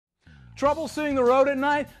Trouble seeing the road at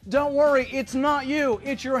night? Don't worry, it's not you,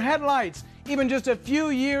 it's your headlights. Even just a few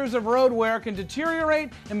years of road wear can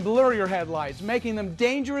deteriorate and blur your headlights, making them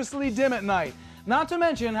dangerously dim at night. Not to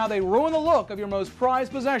mention how they ruin the look of your most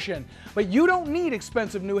prized possession. But you don't need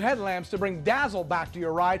expensive new headlamps to bring dazzle back to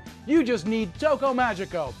your ride. You just need Tocco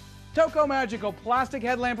Magico. Tocco Magico Plastic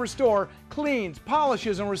Headlamp Restore cleans,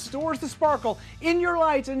 polishes, and restores the sparkle in your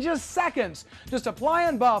lights in just seconds. Just apply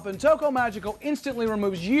and buff, and Tocco Magico instantly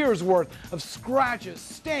removes years' worth of scratches,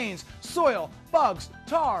 stains, soil, bugs,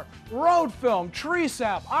 tar, road film, tree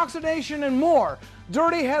sap, oxidation, and more.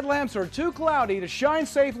 Dirty headlamps are too cloudy to shine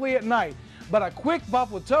safely at night, but a quick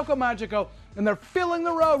buff with Tocco Magico and they're filling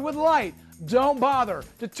the road with light. Don't bother.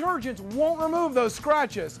 Detergents won't remove those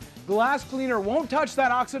scratches. Glass cleaner won't touch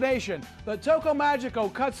that oxidation. But Tocco Magico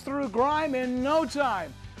cuts through grime in no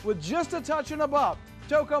time. With just a touch and a buff,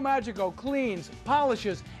 Tocco Magico cleans,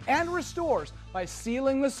 polishes, and restores by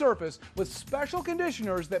sealing the surface with special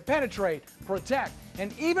conditioners that penetrate, protect,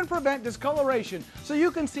 and even prevent discoloration so you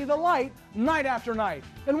can see the light night after night.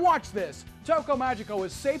 And watch this. Tocco Magico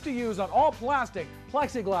is safe to use on all plastic,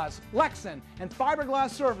 plexiglass, Lexan, and fiberglass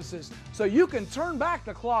surfaces, so you can turn back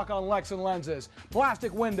the clock on Lexan lenses,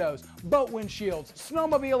 plastic windows, boat windshields,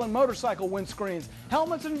 snowmobile and motorcycle windscreens,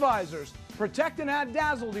 helmets and visors. Protect and add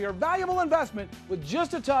dazzle to your valuable investment with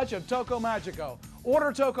just a touch of Tocco Magico.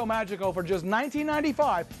 Order Tocco Magico for just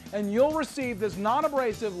 $19.95 and you'll receive this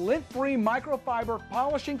non-abrasive, lint-free microfiber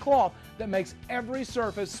polishing cloth that makes every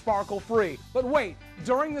surface sparkle-free. But wait,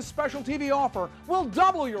 during this special TV offer, we'll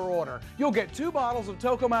double your order. You'll get 2 bottles of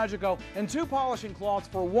Tocco Magico and 2 polishing cloths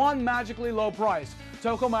for one magically low price.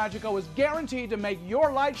 Tocco Magico is guaranteed to make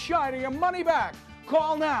your light shine or your money back.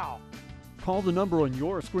 Call now. Call the number on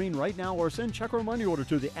your screen right now or send check or money order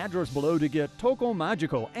to the address below to get Tocco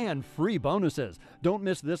Magico and free bonuses. Don't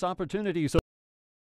miss this opportunity. So